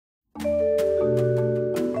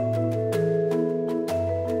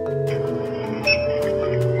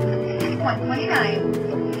$29.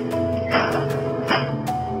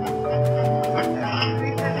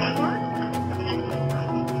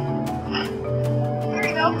 371. There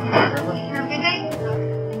you go. Have a good night.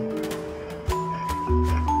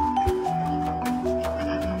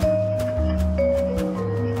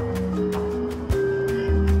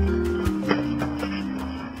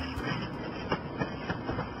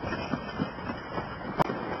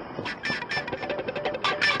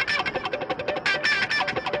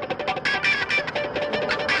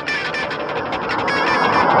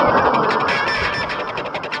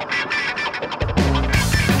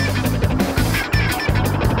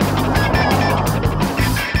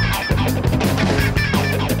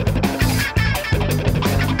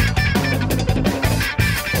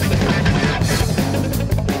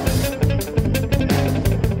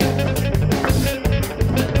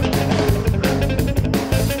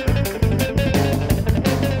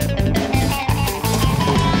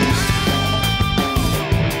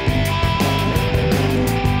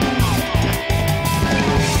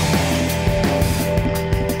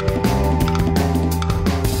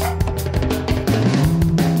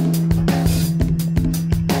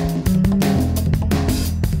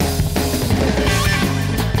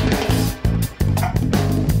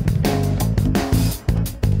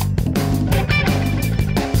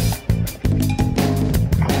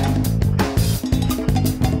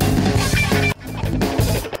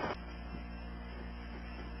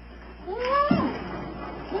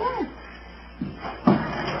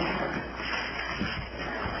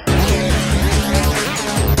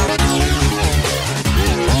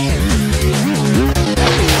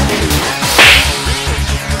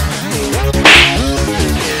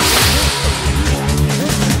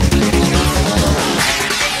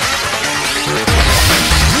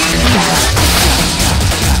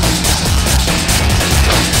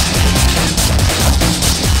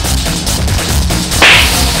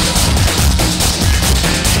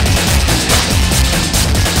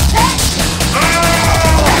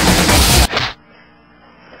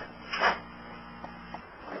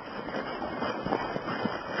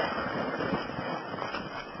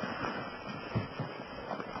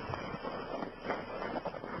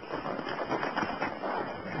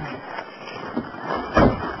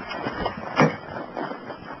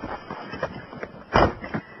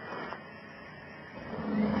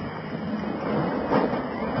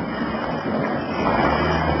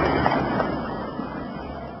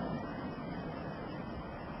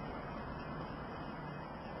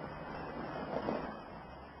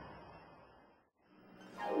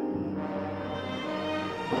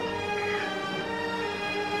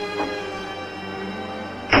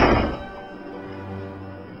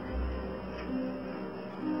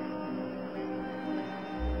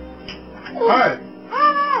 Hey!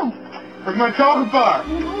 Where's my chocolate bar?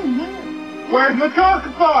 Where's my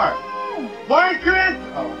chocolate bar? Why aren't you in?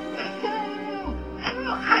 Oh.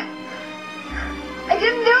 I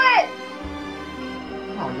didn't do it!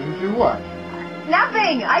 Oh, you didn't do what?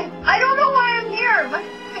 Nothing! I don't know why I'm here! My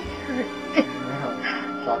stomach hurts.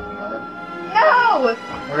 Chocolate bar. No!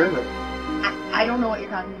 Where is it? I don't know what you're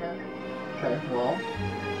talking about. Okay, well,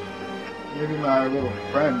 maybe my little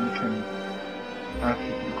friend can ask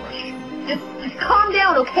you some questions. Just calm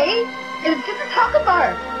down, okay? It's just a chocolate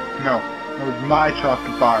bar. No, it was my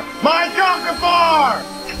chocolate bar. My chocolate bar!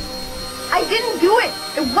 I didn't do it.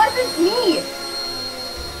 It wasn't me.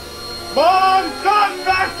 Mom, stop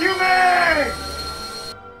vacuuming!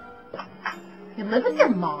 You live with your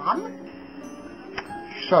mom?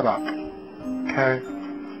 Shut up. Okay?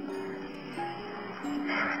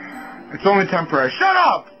 It's only temporary. Shut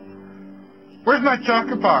up! Where's my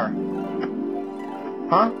chocolate bar?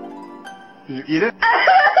 Huh? Did you eat it?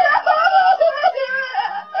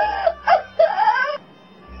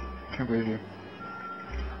 Can't believe you.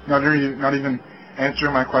 Not even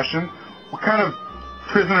answering my question? What kind of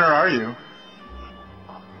prisoner are you?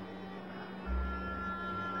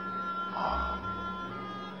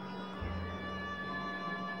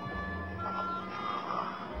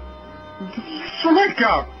 Wake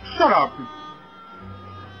up! Shut up!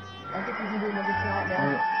 I think we can do another shot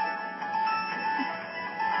now.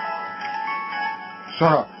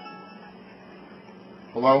 Shut up.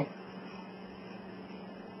 Hello?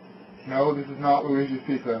 No, this is not Luigi's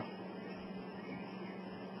Pizza.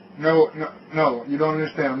 No, you don't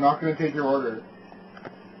understand. I'm not going to take your order.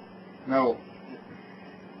 No.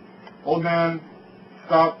 Old man,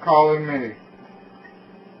 stop calling me.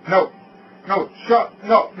 No, shut,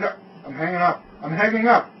 no. I'm hanging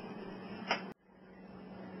up.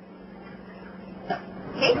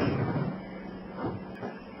 Cake?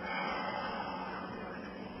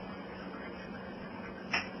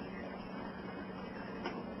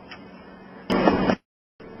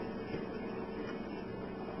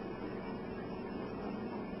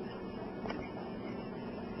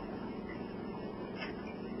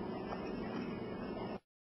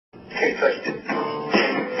 can't touch this.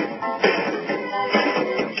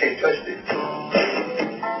 Can't touch this.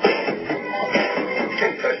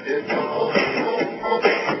 Can't touch this.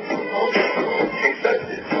 Can't touch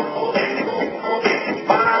this.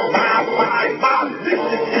 My,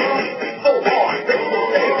 listen. So hard.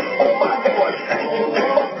 Oh my God.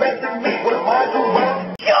 What's messing me? What am I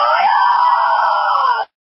doing?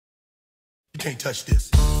 You can't touch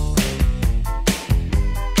this.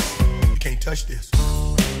 You can't touch this.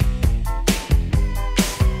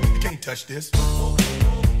 You can't touch this.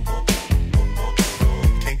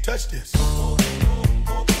 You can't touch this.